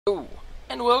Hello,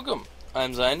 and welcome.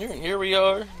 I'm Zeinder, and here we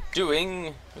are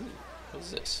doing... Ooh, what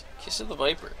is this? Kiss of the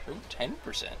Viper. Ooh,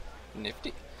 10%.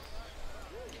 Nifty.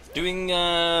 Doing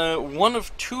one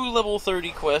of two level 30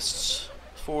 quests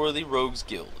for the Rogues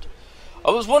Guild.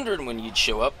 I was wondering when you'd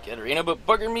show up, Katarina, but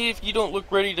bugger me if you don't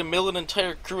look ready to mill an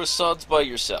entire crew of sods by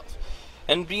yourself.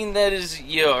 And being that as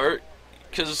you are,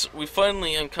 because we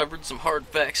finally uncovered some hard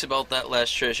facts about that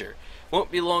last treasure.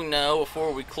 Won't be long now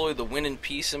before we cloy the win in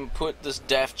peace and put this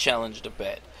daft challenge to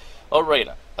bed. Alright,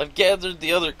 I've gathered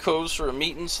the other coves for a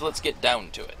meeting, so let's get down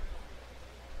to it.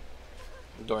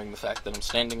 Ignoring the fact that I'm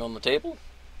standing on the table.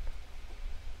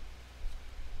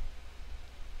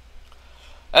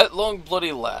 At long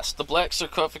bloody last, the black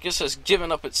sarcophagus has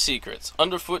given up its secrets.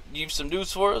 Underfoot, you've some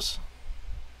news for us?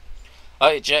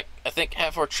 Aye, Jack, I think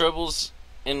half our troubles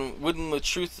in wouldn't the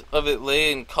truth of it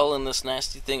lay in calling this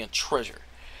nasty thing a treasure.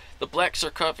 The black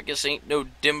sarcophagus ain't no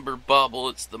dimber bauble,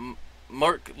 it's the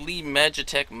Mark Lee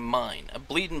Magitech mine, a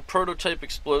bleedin' prototype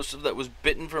explosive that was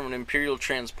bitten from an Imperial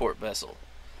transport vessel.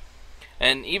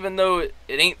 And even though it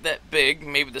ain't that big,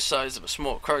 maybe the size of a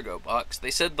small cargo box, they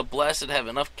said the blast'd have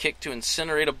enough kick to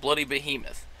incinerate a bloody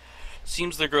behemoth.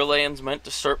 Seems the Gurlayans meant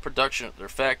to start production at their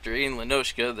factory in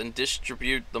Lenoshka, then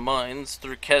distribute the mines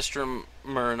through Castrum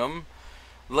Murnum.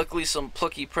 Luckily some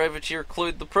plucky privateer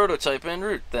cloyed the prototype en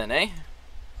route then, eh?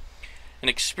 An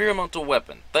experimental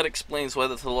weapon. That explains why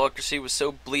the Thalocracy was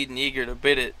so bleedin' eager to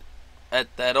bid it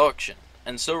at that auction,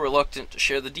 and so reluctant to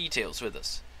share the details with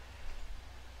us.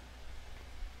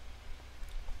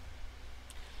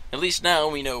 At least now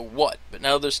we know what, but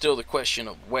now there's still the question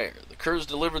of where. The Curs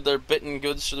delivered their bitten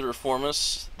goods to the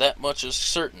Reformists, that much is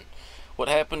certain. What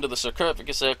happened to the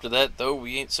sarcophagus after that, though,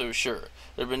 we ain't so sure.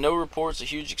 There have been no reports of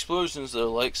huge explosions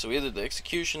though, like, so either the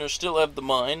executioners still have the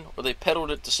mine, or they peddled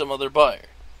it to some other buyer.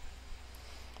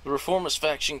 The Reformist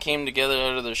faction came together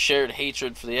out of their shared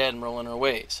hatred for the Admiral and her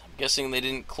ways. I'm guessing they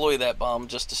didn't cloy that bomb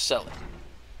just to sell it.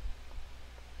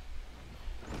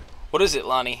 What is it,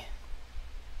 Lonnie?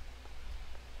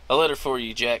 A letter for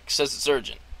you, Jack. Says it's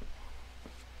urgent.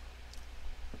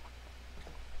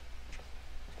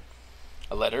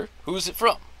 A letter? Who's it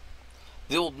from?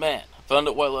 The old man. I found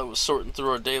it while I was sorting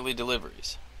through our daily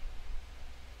deliveries.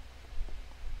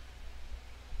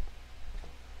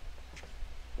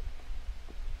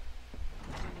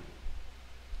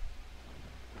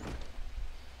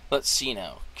 Let's see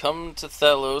now. Come to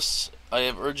Thalos. I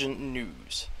have urgent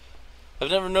news. I've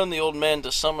never known the old man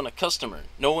to summon a customer.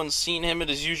 No one's seen him at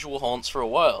his usual haunts for a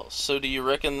while. So do you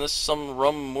reckon this some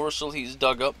rum morsel he's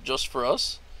dug up just for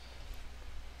us?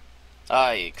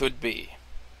 Aye, it could be.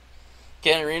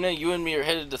 Katarina, you and me are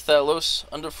headed to Thalos.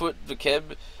 Underfoot,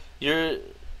 Vikeb, you're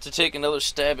to take another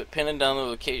stab at pinning down the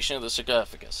location of the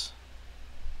sarcophagus.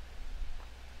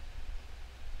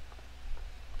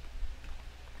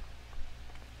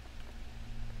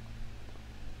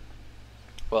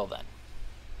 Well then.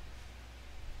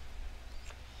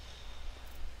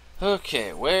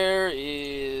 Okay, where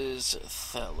is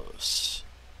Thalos?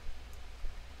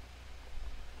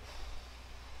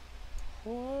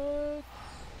 What?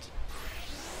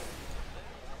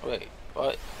 Wait,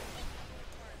 what?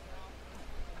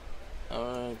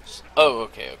 Oh,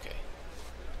 okay.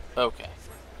 Okay.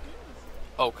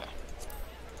 Have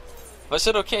I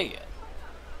said okay yet?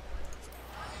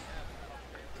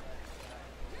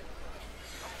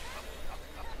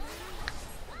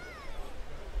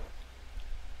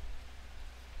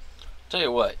 Tell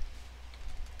you what,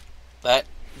 that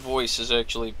voice is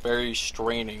actually very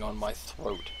straining on my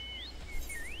throat.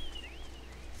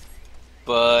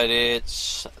 But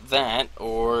it's that,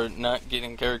 or not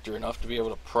getting character enough to be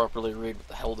able to properly read what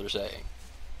the hell they're saying.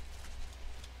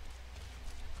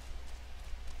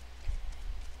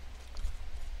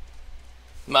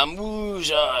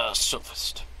 Mamuja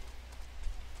Sophist.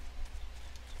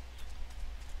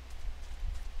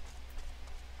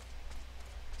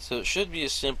 So it should be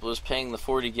as simple as paying the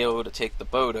 40 gil to take the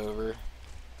boat over,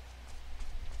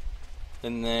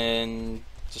 and then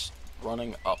just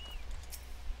running up.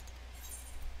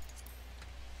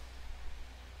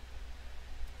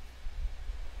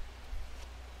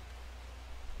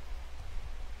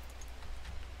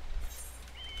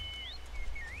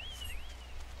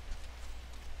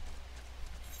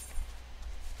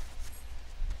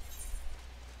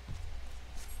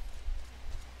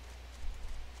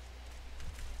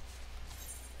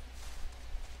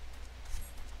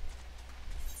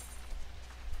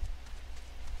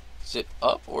 Is it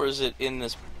up, or is it in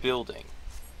this building?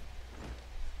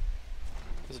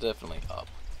 It's definitely up.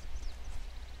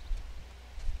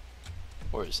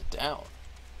 Or is it down?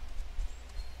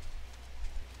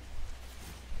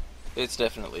 It's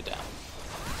definitely down.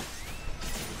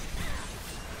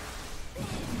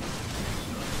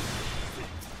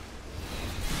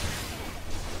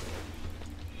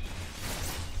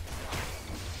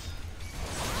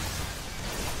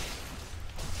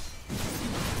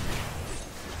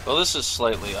 Well, this is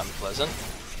slightly unpleasant.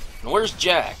 And where's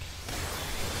Jack?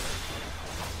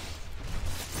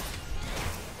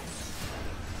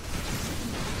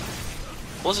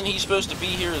 Wasn't he supposed to be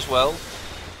here as well?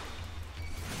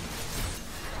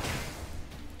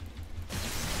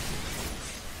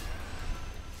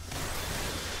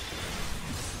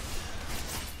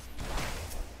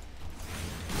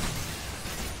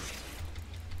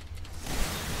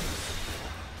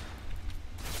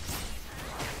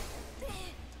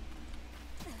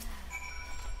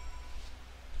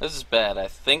 This is bad. I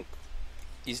think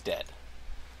he's dead.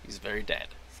 He's very dead.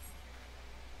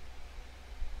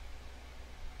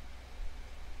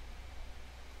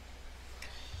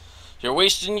 You're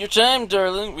wasting your time,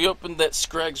 darling. We opened that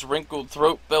Scrag's wrinkled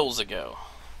throat bells ago.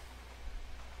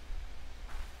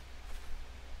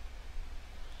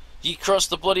 Ye cross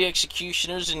the bloody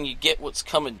executioners and you get what's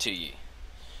coming to ye.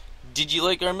 Did you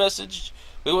like our message?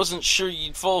 We wasn't sure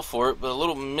you'd fall for it, but a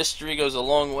little mystery goes a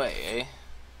long way, eh?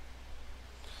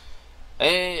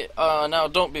 Hey, now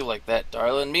don't be like that,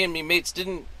 darling. Me and me mates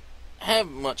didn't have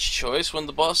much choice. When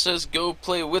the boss says go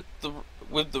play with the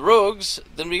rogues,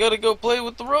 then we gotta go play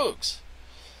with the rogues.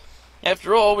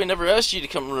 After all, we never asked you to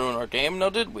come ruin our game,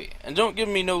 now did we? And don't give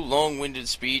me no long-winded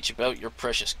speech about your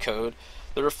precious code.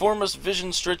 The reformist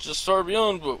vision stretches far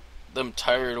beyond what them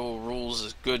tired old rules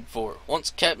is good for. Once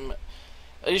Captain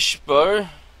Ishbar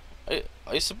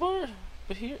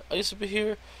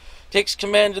here takes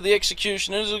command of the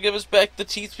executioners, will give us back the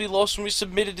teeth we lost when we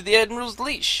submitted to the Admiral's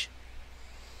leash.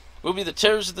 We'll be the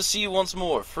terrors of the sea once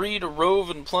more, free to rove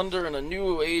and plunder in a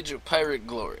new age of pirate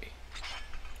glory.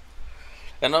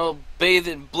 And I'll bathe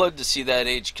in blood to see that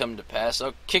age come to pass.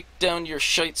 I'll kick down your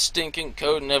shite stinking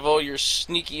code and have all your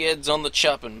sneaky heads on the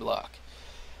chopping block.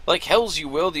 Like hells you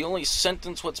will. The only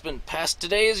sentence what's been passed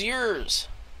today is yours.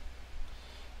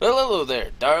 Well, hello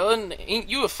there, darling. Ain't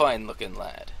you a fine-looking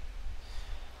lad?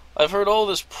 I've heard all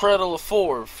this prattle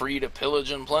afore. Free to pillage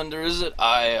and plunder, is it?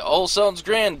 Aye, all sounds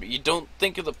grand, but you don't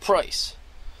think of the price.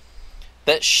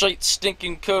 That shite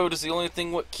stinking code is the only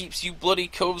thing what keeps you bloody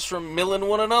coves from milling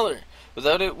one another.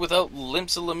 Without it, without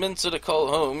limps of laminsa to call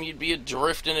home, you'd be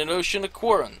adrift in an ocean of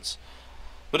quarrons.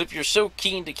 But if you're so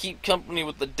keen to keep company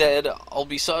with the dead, I'll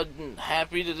be sodden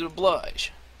happy to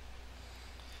oblige.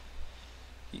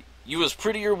 You was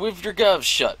prettier with your gobs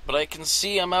shut, but I can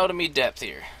see I'm out of me depth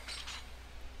here.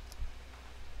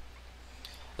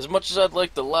 As much as I'd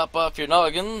like to lop off your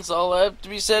noggins, I'll have to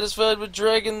be satisfied with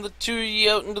dragging the two of ye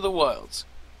out into the wilds.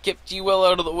 Kept ye well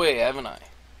out of the way, haven't I?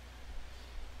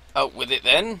 Out with it,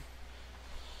 then.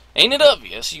 Ain't it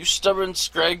obvious? You stubborn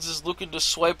scrags is looking to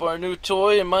swipe our new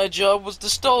toy, and my job was to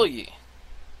stall ye.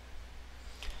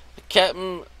 The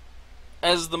captain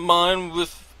has the mind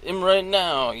with him right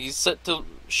now. He's set to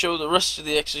show the rest of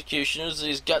the executioners that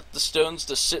he's got the stones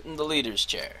to sit in the leader's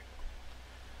chair.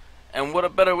 And what a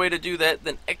better way to do that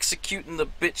than executing the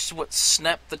bitch what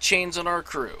snapped the chains on our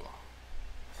crew.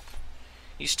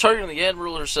 He's targeting the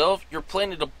Admiral herself. You're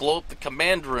planning to blow up the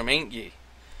command room, ain't ye?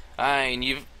 Aye, and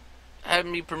you've had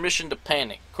me permission to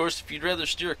panic. Of course, if you'd rather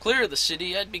steer clear of the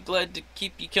city, I'd be glad to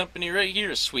keep you company right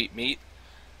here, sweet meat.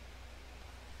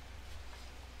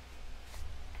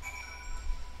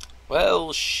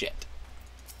 Well, shit.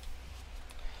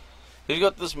 We've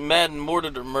got this mad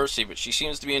Mortar to mercy, but she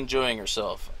seems to be enjoying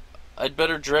herself. I'd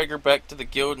better drag her back to the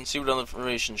guild and see what other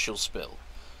information she'll spill.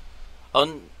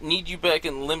 I'll need you back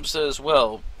in Limsa as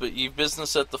well, but you've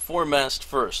business at the foremast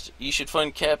first. You should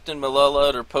find Captain Malala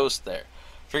at her post there.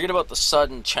 Forget about the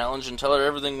sudden challenge and tell her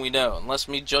everything we know. Unless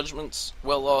me judgment's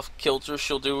well off kilter,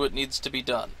 she'll do what needs to be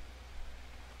done.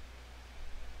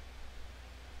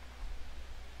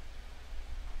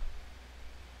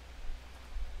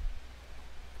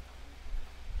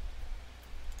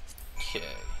 Okay.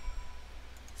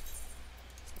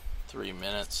 3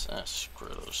 minutes. Screw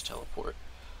those teleport.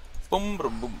 Boom,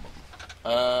 boom, boom,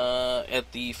 boom.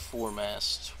 At the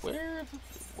foremast.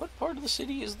 What part of the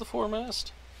city is the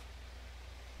foremast?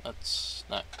 That's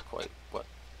not quite what.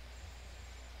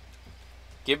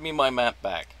 Give me my map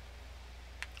back.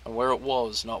 And where it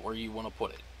was, not where you want to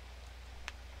put it.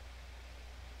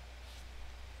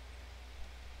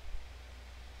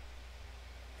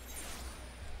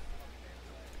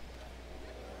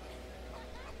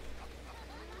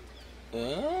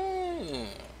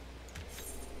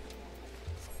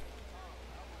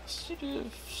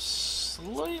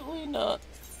 Slightly not.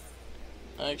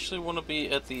 I actually want to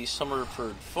be at the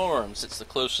Summerford Farms. It's the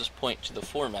closest point to the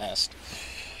foremast.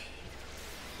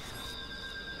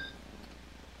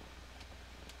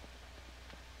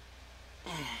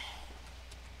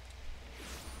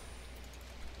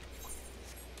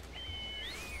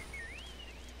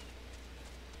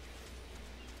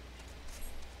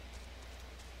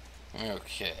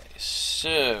 Okay,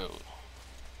 so...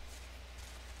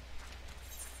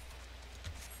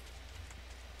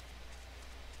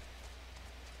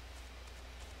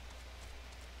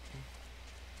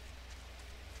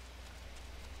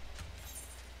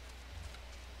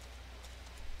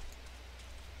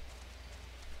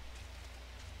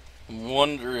 I'm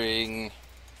wondering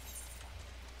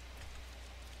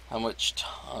how much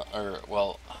time, or,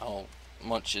 well, how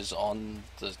much is on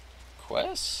the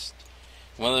quest?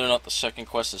 Whether or not the second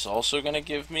quest is also going to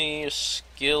give me a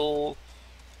skill,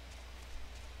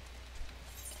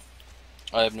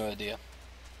 I have no idea.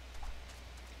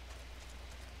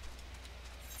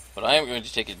 But I am going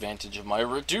to take advantage of my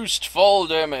reduced fall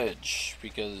damage,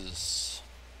 because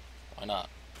why not?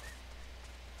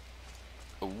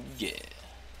 Oh yeah.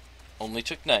 Only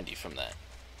took 90 from that.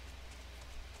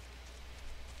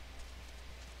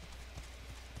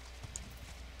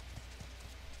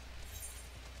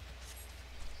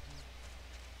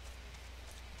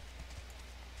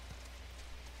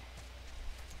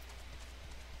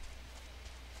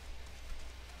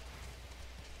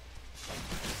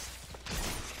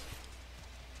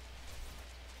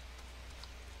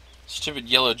 Stupid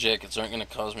yellow jackets aren't going to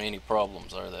cause me any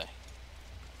problems, are they?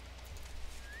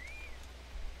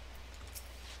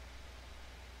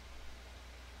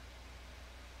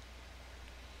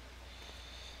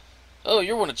 Oh,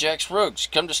 you're one of Jack's rogues.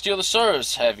 Come to steal the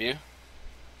sorrows, have you?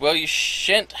 Well, you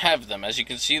shan't have them. As you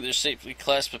can see, they're safely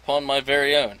clasped upon my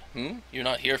very own. You're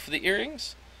not here for the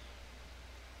earrings?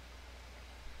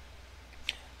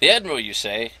 The Admiral, you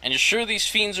say? And you're sure these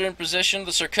fiends are in possession of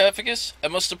the sarcophagus? I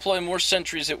must deploy more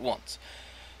sentries at once.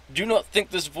 Do not think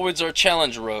this voids our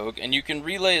challenge, rogue, and you can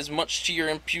relay as much to your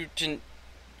impudent...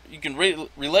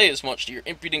 relay as much to your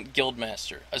impudent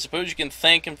guildmaster. I suppose you can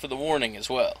thank him for the warning as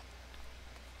well.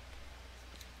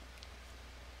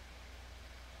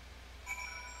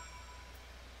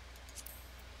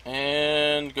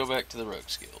 And go back to the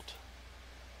Rogues Guild.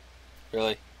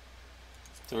 Really?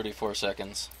 34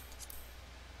 seconds.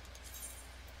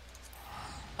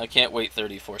 I can't wait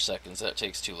 34 seconds. That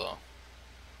takes too long.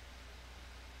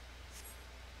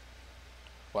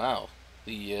 Wow.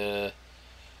 The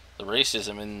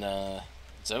racism in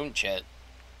zone chat.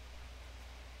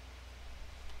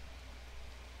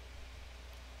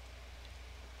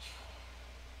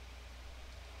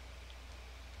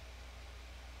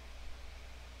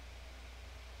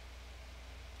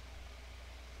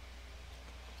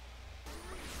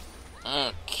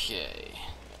 Okay.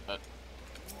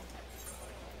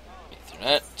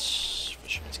 Ethernet,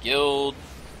 Fisherman's Guild,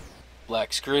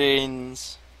 black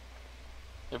screens.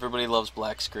 Everybody loves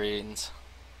black screens.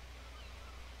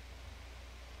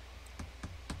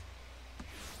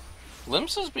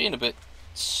 Limsa's being a bit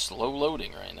slow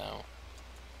loading right now.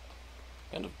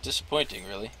 Kind of disappointing,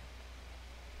 really.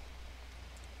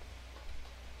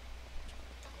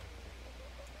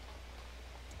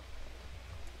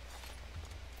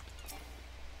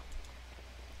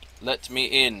 Let me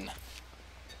in.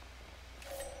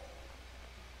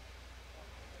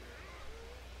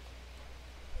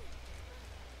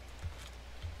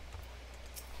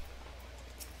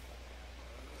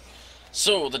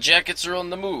 So, the jackets are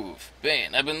on the move.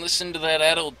 Bane, I've been listening to that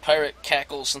adult pirate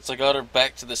cackle since I got her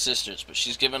back to the sisters, but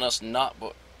she's given us not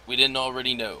what we didn't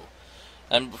already know.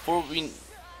 And before we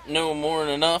know more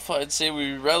than enough, I'd say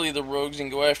we rally the rogues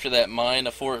and go after that mine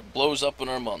afore it blows up in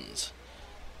our muns.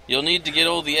 You'll need to get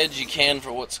all the edge you can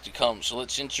for what's to come, so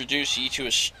let's introduce ye to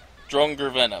a stronger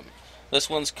venom. This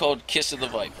one's called Kiss of the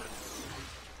Viper.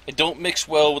 It don't mix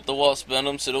well with the wasp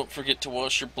venom, so don't forget to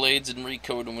wash your blades and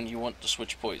recoat them when you want to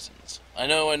switch poisons. I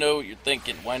know what you're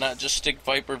thinking. Why not just stick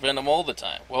viper venom all the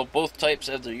time? Well, both types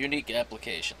have their unique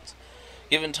applications.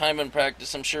 Given time and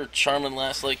practice, I'm sure charming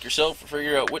lass like yourself will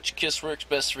figure out which kiss works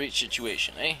best for each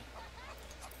situation, eh?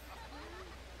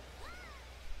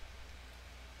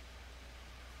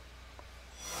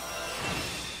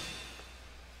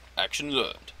 Action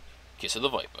learned. Kiss of the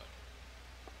Viper.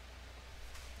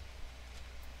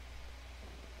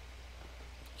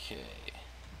 Okay.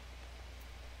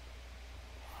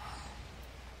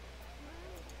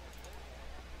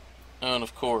 And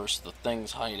of course, the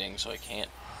thing's hiding, so I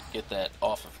can't get that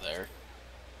off of there.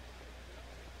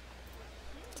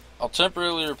 I'll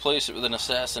temporarily replace it with an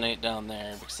assassinate down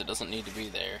there, because it doesn't need to be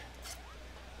there.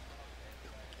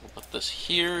 We'll put this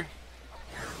here.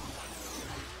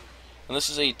 And this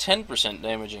is a 10%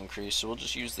 damage increase, so we'll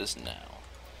just use this now.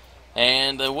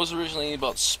 And I was originally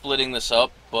about splitting this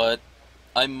up, but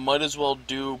I might as well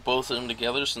do both of them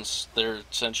together since they're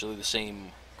essentially the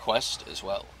same quest as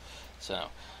well. So,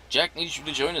 Jack needs you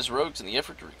to join his rogues in the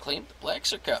effort to reclaim the Black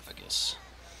Sarcophagus.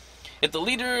 If the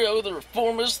leader of the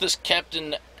reformers, this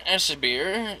Captain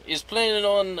Asabir, is planning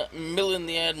on milling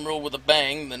the Admiral with a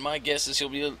bang, then my guess is he'll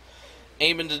be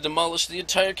aiming to demolish the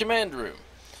entire command room.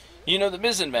 You know the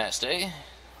mizzenmast, eh?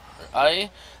 Aye,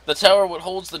 the tower what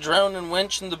holds the drowning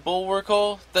wench in the bulwark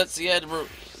hole? That's the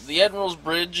Admiral's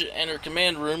bridge, and her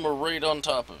command room are right on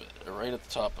top of it, or right at the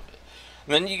top of it.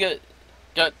 And then you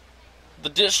got the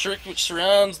district which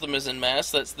surrounds the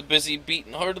mizzenmast. That's the busy,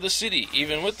 beating heart of the city.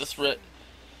 Even with the threat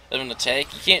of an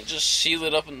attack, you can't just seal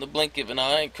it up in the blink of an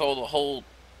eye and call the whole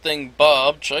thing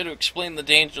Bob. Try to explain the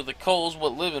danger of the coals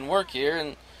what live and work here,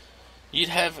 and you'd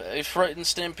have a frightened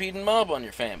stampeding mob on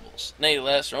your fambles. Nay,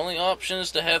 lass, our only option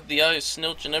is to have the eyes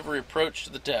snilch in every approach to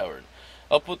the tower.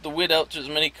 I'll put the wit out to as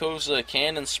many coasts as I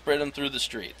can and spread them through the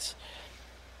streets.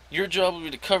 Your job will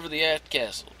be to cover the Aft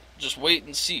Castle. Just wait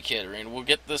and see, Katerine. We'll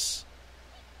get this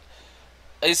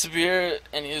Asabier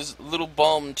and his little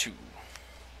bomb too.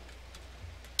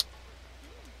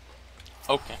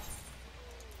 Okay.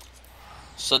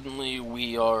 Suddenly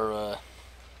we are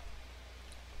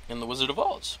in the Wizard of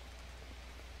Oz.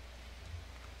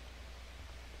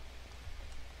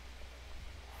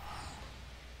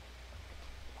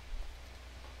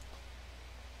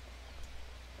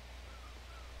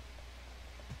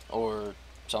 Or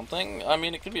something. I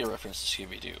mean, it could be a reference to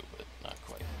Scooby-Doo, but not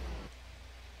quite.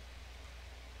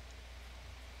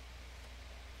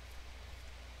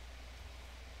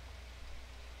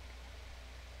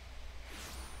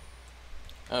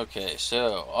 Okay,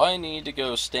 so I need to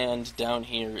go stand down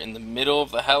here in the middle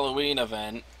of the Halloween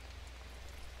event.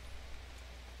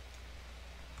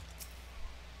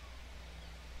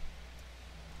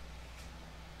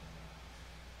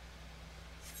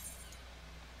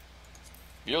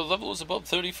 Your level is above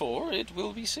 34, it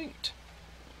will be synced.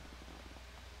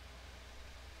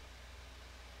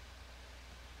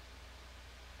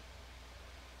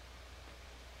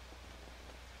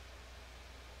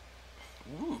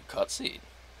 Ooh, cutscene.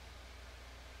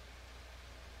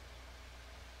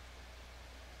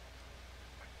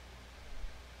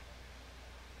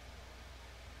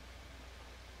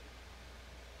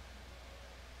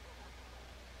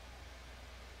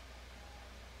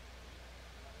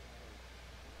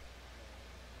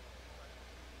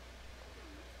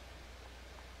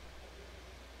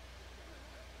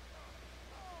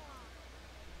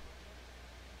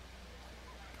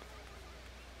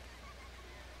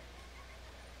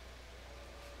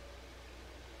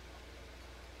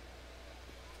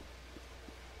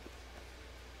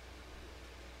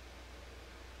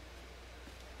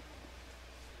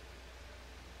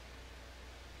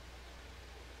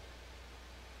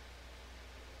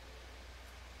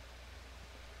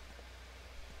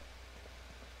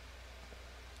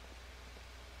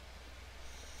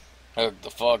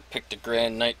 The fog picked a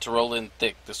grand night to roll in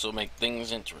thick. This will make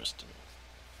things interesting.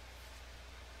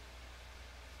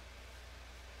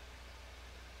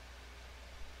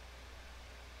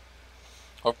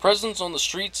 Our presence on the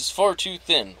streets is far too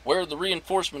thin. Where are the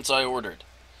reinforcements I ordered?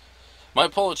 My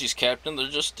apologies, Captain. There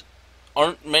just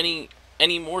aren't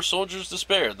any more soldiers to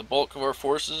spare. The bulk of our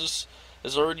forces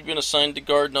has already been assigned to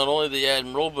guard not only the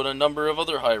Admiral, but a number of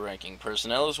other high-ranking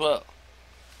personnel as well.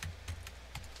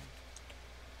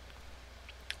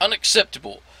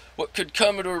 Unacceptable. What could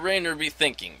Commodore Rayner be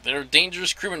thinking? There are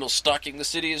dangerous criminals stalking the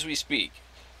city as we speak.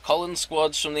 Call in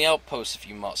squads from the outposts if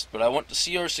you must, but I want to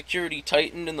see our security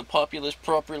tightened and the populace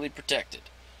properly protected.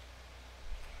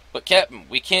 But Captain,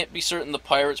 we can't be certain the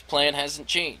pirates' plan hasn't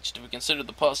changed. If we consider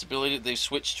the possibility that they've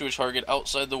switched to a target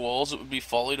outside the walls, it would be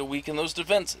folly to weaken those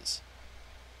defenses.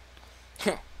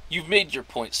 You've made your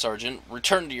point, Sergeant.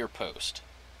 Return to your post.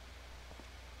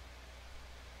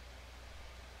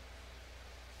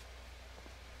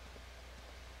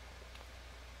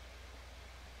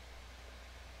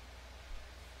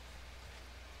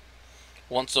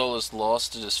 Once all is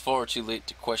lost, it is far too late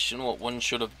to question what one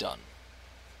should have done.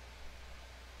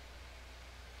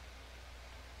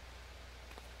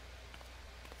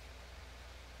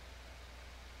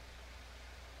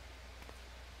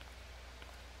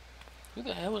 Who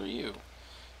the hell are you?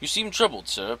 You seem troubled,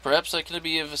 sir. Perhaps I can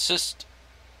be of assist.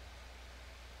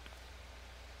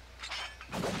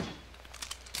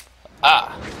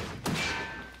 Ah!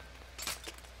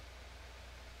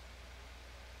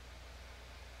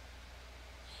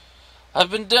 I've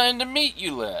been dying to meet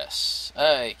you, lass.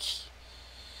 Aye.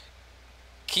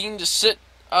 Keen to set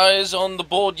eyes on the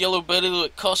bold yellow belly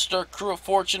that cost our crew a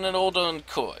fortune in old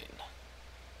coin.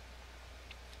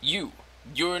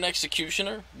 You're an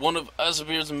executioner? One of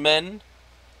Asabir's men?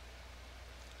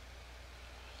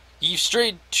 You've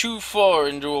strayed too far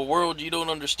into a world you don't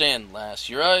understand, lass.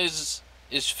 Your eyes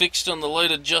is fixed on the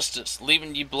light of justice,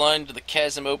 leaving ye blind to the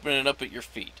chasm opening up at your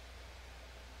feet.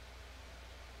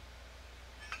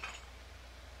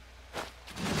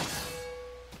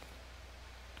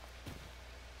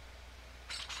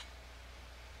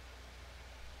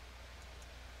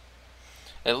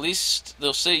 At least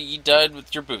they'll say ye died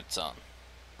with your boots on.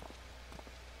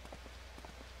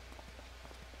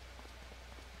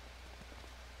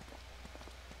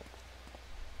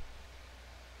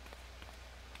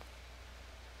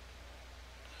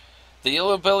 The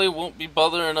yellow belly won't be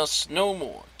bothering us no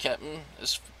more, Captain.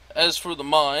 As for the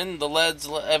mine, the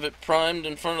lads'll have it primed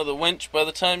in front of the wench by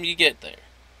the time you get there.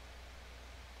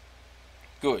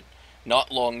 Good.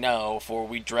 Not long now afore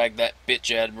we drag that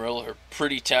bitch Admiral, her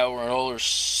pretty tower, and all her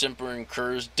simpering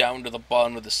curs down to the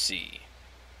bottom of the sea.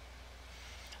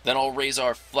 Then I'll raise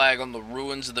our flag on the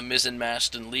ruins of the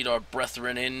mizzenmast and lead our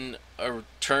brethren in a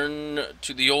return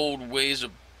to the old ways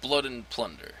of blood and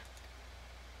plunder.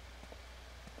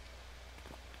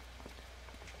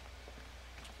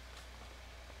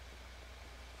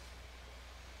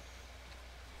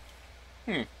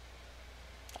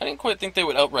 I didn't quite think they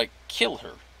would outright kill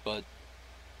her, but...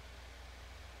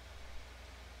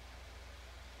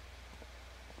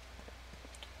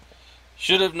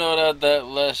 Should have not had that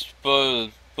last but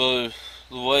the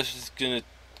wife is gonna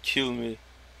kill me.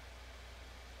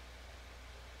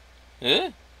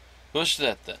 Eh? What's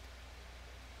that then?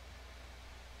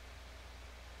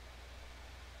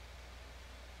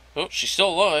 Oh, she's still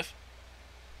alive.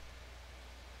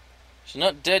 She's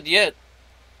not dead yet.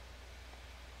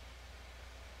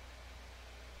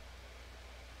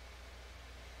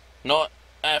 Not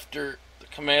after the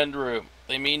command room.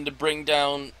 They mean to bring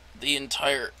down the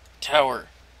entire tower.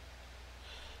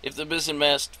 If the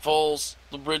mizzenmast falls,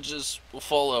 the bridges will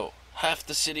follow. Half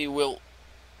the city will...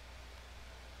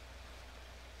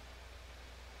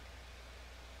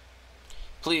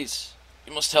 Please,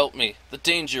 you must help me. The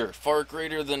danger, far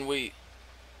greater than we...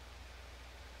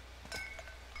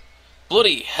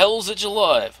 Bloody hell's it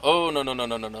alive! Oh,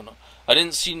 no. I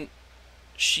didn't see...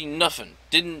 She nuffin'.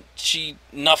 Didn't she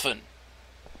nuffin'?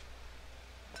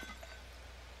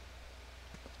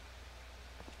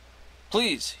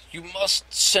 Please, you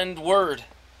must send word.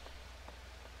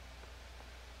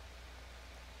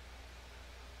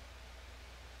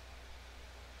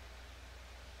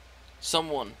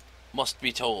 Someone must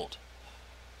be told.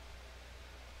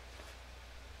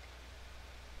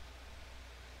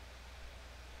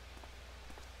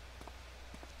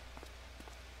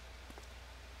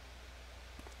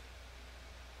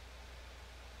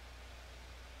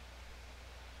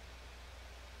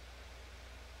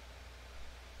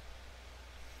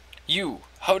 You,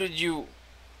 how did you...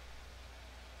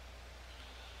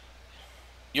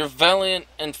 Your valiant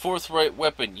and forthright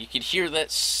weapon, you could hear that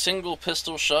single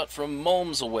pistol shot from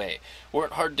Malms away.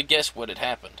 Weren't hard to guess what had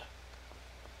happened.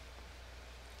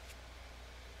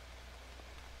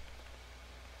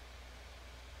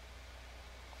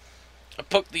 I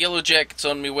poked the yellow jackets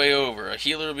on me way over. A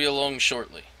healer will be along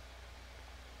shortly.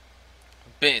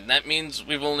 Bane, that means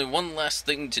we've only one last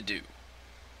thing to do.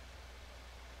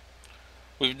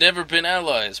 We've never been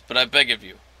allies, but I beg of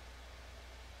you.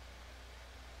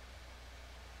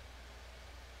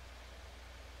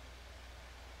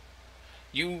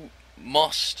 You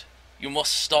must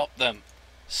stop them.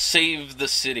 Save the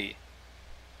city.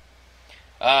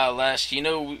 Ah, lass, you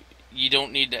know you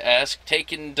don't need to ask.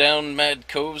 Taking down mad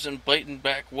coves and biting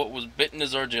back what was bitten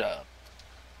is our job.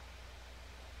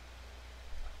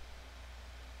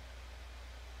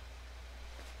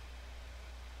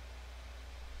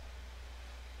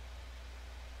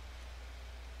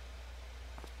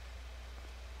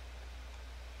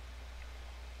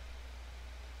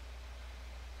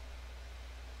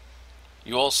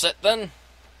 You all set then?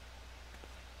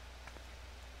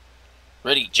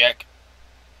 Ready, Jack.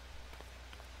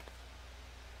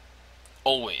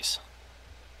 Always.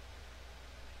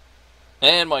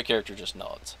 And my character just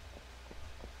nods.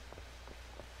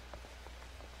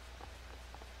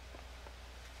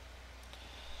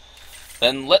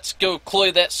 Then let's go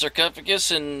cloy that sarcophagus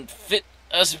and fit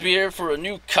Asbir for a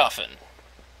new coffin.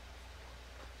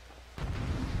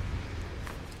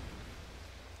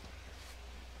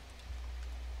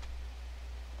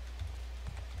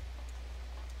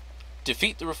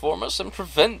 Defeat the reformers and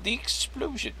prevent the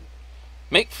explosion.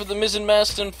 Make for the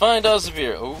mizzenmast and find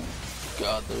Asbir. Oh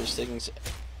god, there's things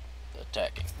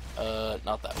attacking.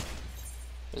 Not that way.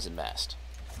 Mizzenmast.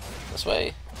 This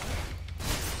way.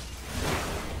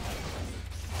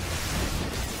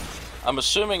 I'm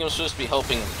assuming I'm supposed to be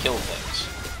helping him kill things.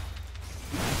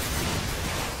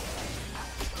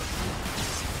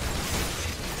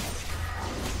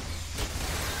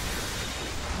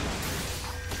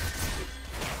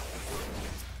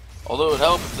 Although it would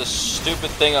help if this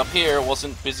stupid thing up here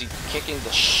wasn't busy kicking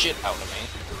the shit out of me.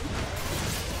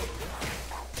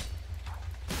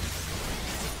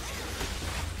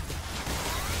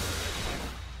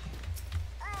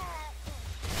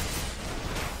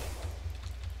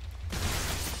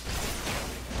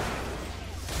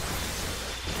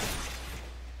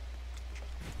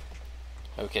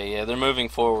 Okay, yeah, they're moving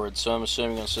forward, so I'm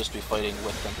assuming I'm supposed to be fighting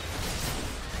with them.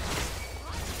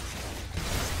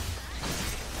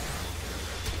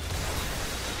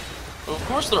 Well, of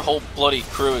course their whole bloody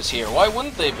crew is here. Why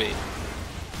wouldn't they be?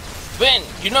 Ben,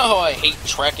 you know how I hate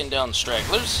tracking down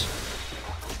stragglers?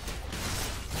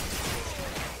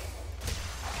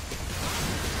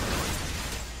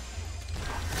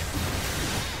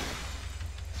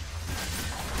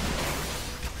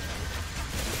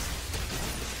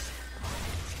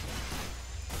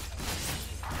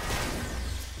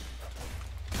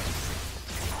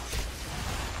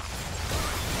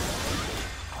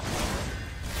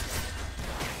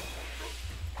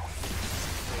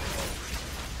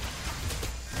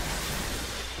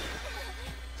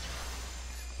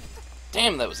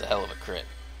 Damn, that was a hell of a crit.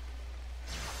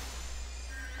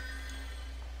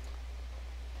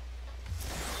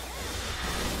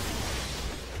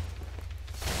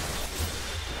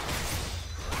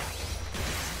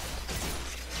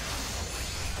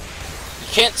 You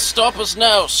can't stop us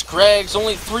now, Scrags.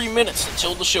 Only 3 minutes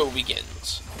until the show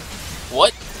begins.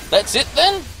 What? That's it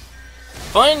then?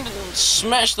 Find and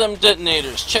smash them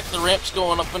detonators. Check the ramps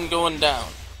going up and going down.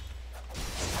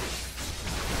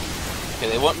 Okay,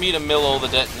 they want me to mill all the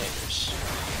detonators.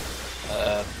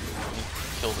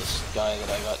 Kill this guy that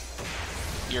I got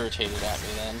irritated at me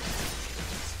then.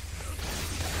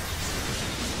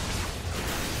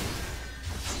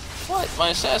 What? My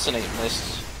assassinate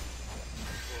missed.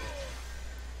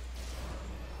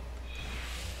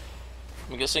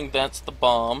 I'm guessing that's the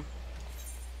bomb.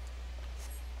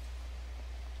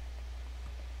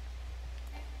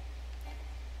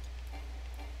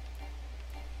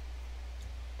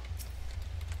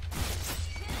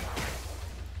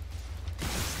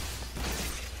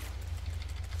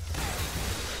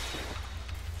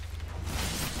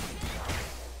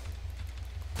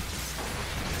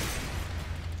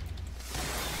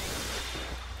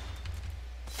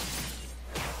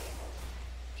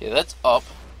 Okay, that's up.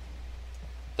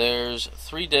 There's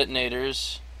 3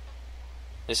 detonators.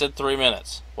 They said 3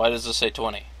 minutes. Why does this say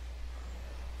 20?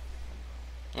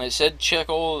 And it said check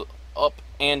all up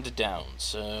and down,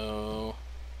 so...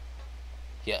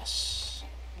 yes.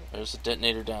 There's a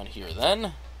detonator down here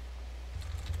then.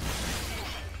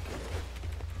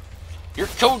 Your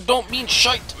code don't mean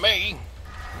shite to me!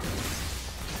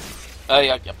 Oh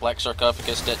yeah, Black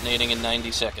Sarcophagus detonating in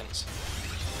 90 seconds.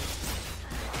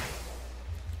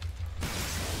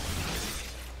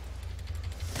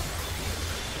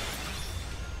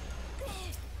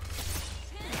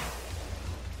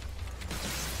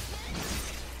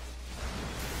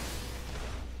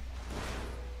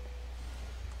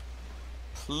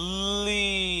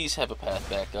 Please have a path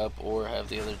back up, or have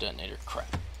the other detonator.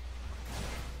 Crap.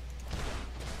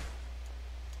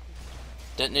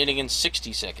 Detonating in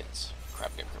 60 seconds.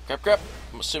 Crap, crap, crap, crap, crap.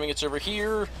 I'm assuming it's over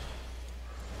here.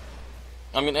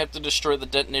 I'm gonna have to destroy the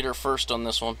detonator first on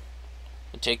this one,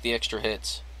 and take the extra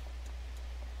hits.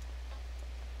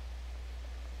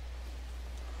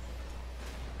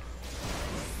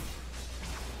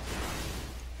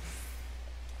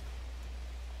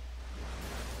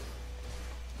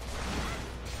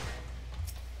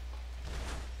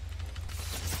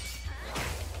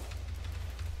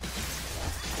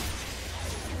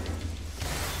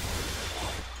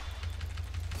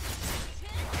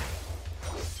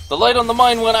 The light on the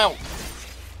mine went out!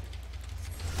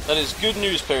 That is good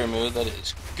news, Paramood. That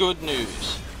is good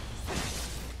news.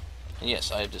 And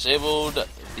yes, I have disabled the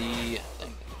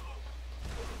thing.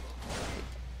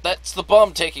 That's the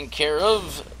bomb taken care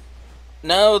of.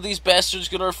 Now these bastards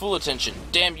get our full attention.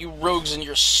 Damn you rogues and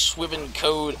your swimming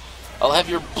code. I'll have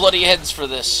your bloody heads for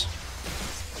this.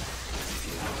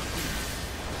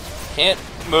 Can't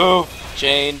move.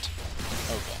 Chained.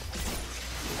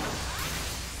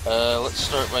 Let's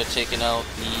start by taking out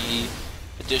the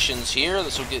additions here.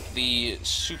 This will get the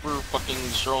super fucking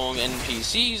strong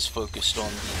NPCs focused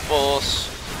on the boss.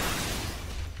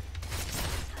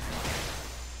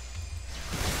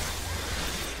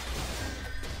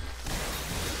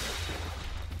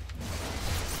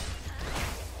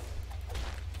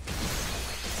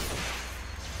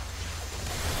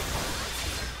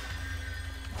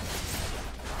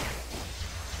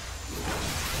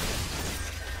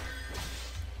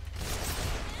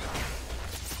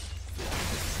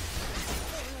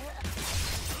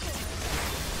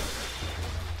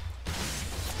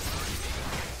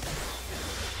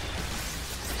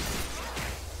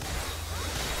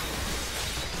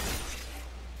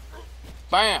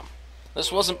 Bam!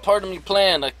 This wasn't part of me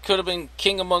plan. I could have been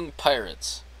king among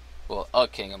pirates. Well, a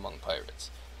king among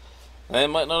pirates. It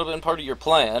might not have been part of your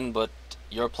plan, but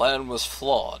your plan was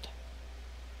flawed.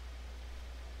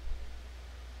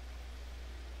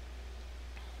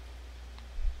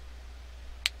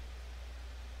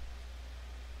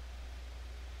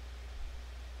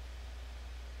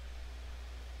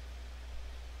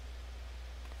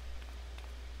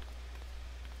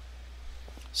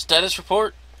 Status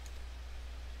report.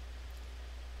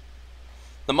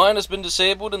 The mine has been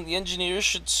disabled and the engineers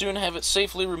should soon have it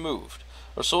safely removed.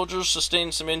 Our soldiers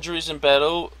sustained some injuries in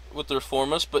battle with the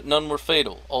reformists, but none were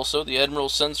fatal. Also, the Admiral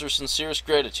sends her sincerest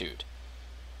gratitude.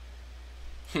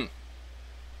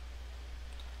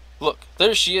 Look,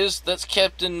 there she is. That's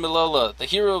Captain Malala, the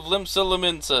hero of Limsa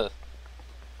Laminsa.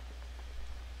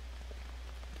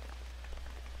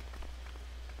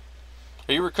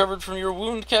 Are you recovered from your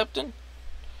wound, Captain?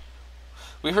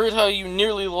 We heard how you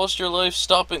nearly lost your life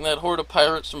stopping that horde of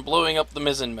pirates from blowing up the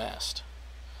mizzenmast.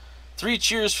 3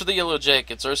 cheers for the Yellow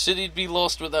Jackets. Our city'd be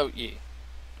lost without ye.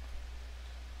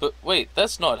 But wait,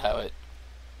 that's not how it...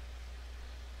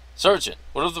 Sergeant,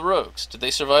 what of the rogues? Did they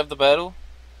survive the battle?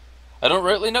 I don't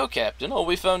rightly know, Captain. All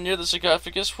we found near the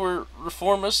sarcophagus were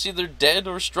reformists either dead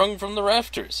or strung from the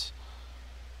rafters.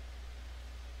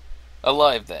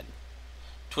 Alive, then.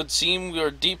 'Twould seem we are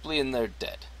deeply in their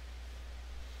debt.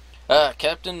 Ah,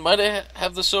 Captain, might I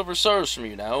have the silver stars from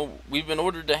you now? We've been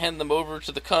ordered to hand them over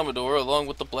to the Commodore along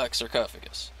with the black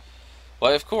sarcophagus.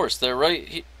 Why, of course, they're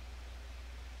right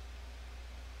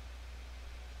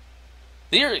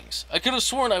The earrings! I could have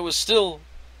sworn I was still...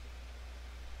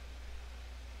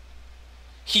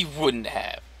 He wouldn't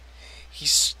have. He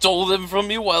stole them from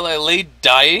me while I lay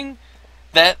dying?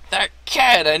 That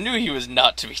cad, I knew he was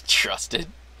not to be trusted.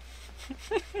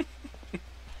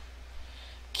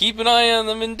 Keep an eye on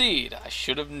them indeed. I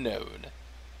should have known.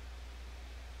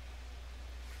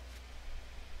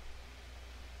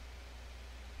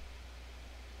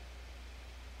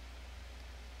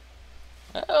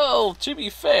 Well, to be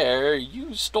fair,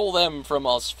 you stole them from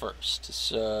us first,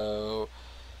 so...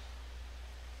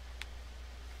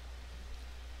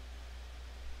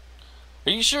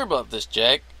 Are you sure about this,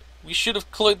 Jack? We should have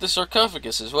cloyed the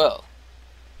sarcophagus as well.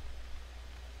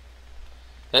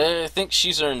 I think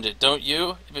she's earned it, don't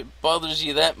you? If it bothers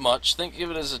you that much, think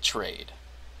of it as a trade.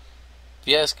 If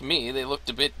you ask me, they looked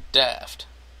a bit daft.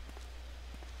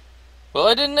 Well,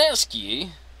 I didn't ask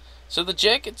ye. So the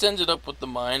jackets ended up with the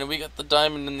mine, and we got the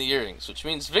diamond and the earrings, which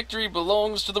means victory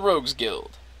belongs to the Rogues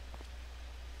Guild.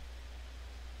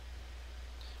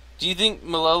 Do you think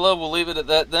Malala will leave it at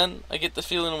that, then? I get the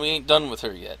feeling we ain't done with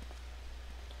her yet.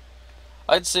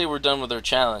 I'd say we're done with her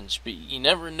challenge, but you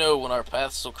never know when our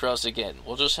paths will cross again.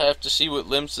 We'll just have to see what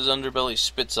Limsa's underbelly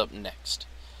spits up next.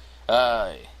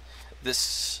 Aye,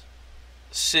 this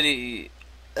city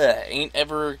ain't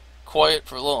ever quiet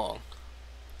for long.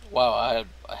 Wow, I had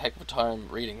a heck of a time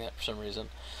reading that for some reason.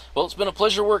 Well, it's been a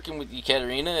pleasure working with you,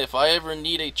 Katerina. If I ever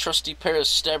need a trusty pair of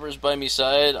stabbers by me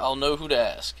side, I'll know who to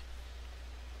ask.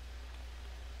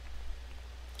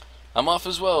 I'm off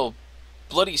as well.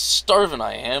 Bloody starving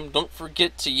I am. Don't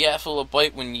forget to yaffle a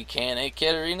bite when you can, eh,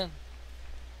 Katerina?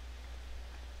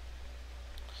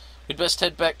 We'd best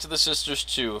head back to the sisters,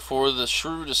 too, before the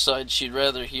shrew decides she'd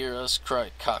rather hear us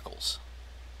cry cockles.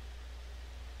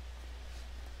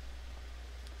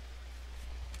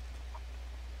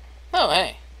 Oh,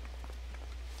 hey.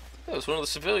 That was one of the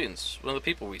civilians, one of the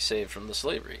people we saved from the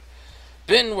slavery.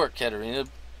 Been work, Katerina.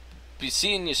 Be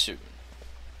seeing you soon.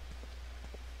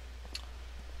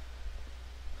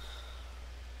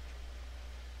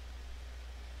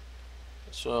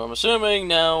 So I'm assuming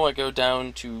now I go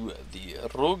down to the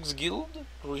Rogues Guild,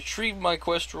 retrieve my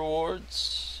quest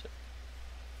rewards,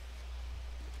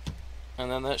 and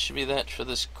then that should be that for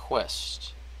this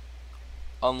quest.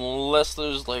 Unless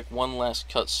there's like one last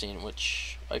cutscene,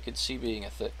 which I could see being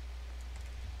a thing.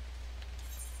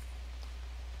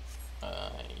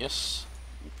 Yes.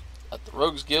 At the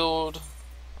Rogues Guild.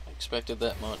 I expected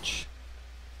that much.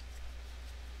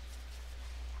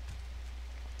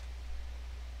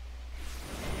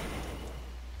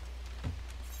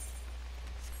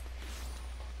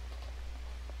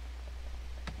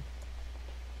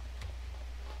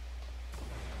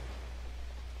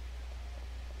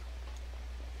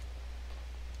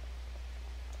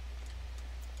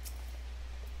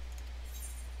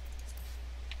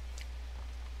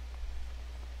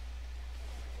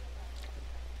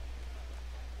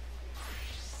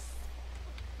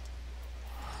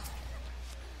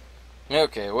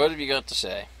 Okay, what have you got to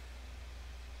say?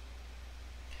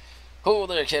 Oh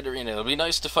there, Katerina, it'll be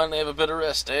nice to finally have a bit of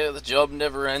rest, eh? The job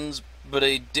never ends, but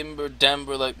a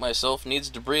dimber-damber like myself needs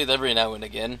to breathe every now and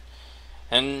again.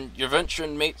 And your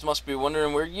venturing mates must be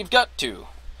wondering where you've got to.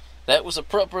 That was a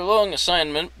proper long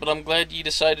assignment, but I'm glad you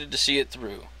decided to see it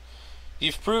through.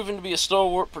 You've proven to be a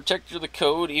stalwart protector of the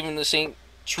code, even this ain't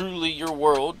truly your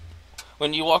world.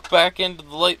 When you walk back into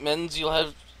the Lightmen's, you'll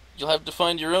have to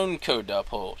find your own code to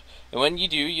uphold. And when you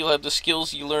do, you'll have the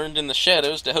skills you learned in the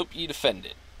shadows to help you defend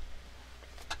it.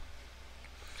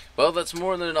 Well, that's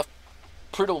more than enough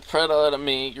prattle out of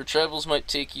me. Your travels might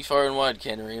take you far and wide,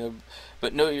 Canarina,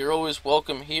 but know you're always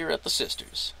welcome here at the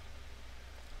Sisters.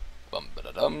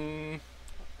 Bum-ba-da-dum.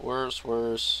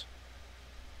 Worse.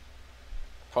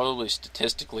 Probably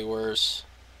statistically worse.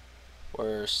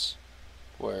 Worse.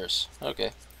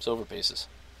 Okay, silver pieces.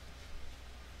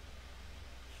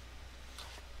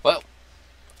 Well,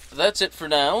 that's it for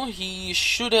now. He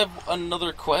should have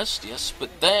another quest, yes,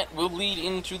 but that will lead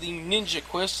into the ninja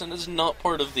quest and is not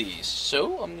part of these.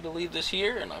 So, I'm going to leave this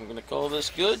here, and I'm going to call this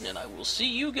good, and I will see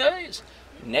you guys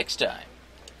next time.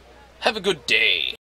 Have a good day.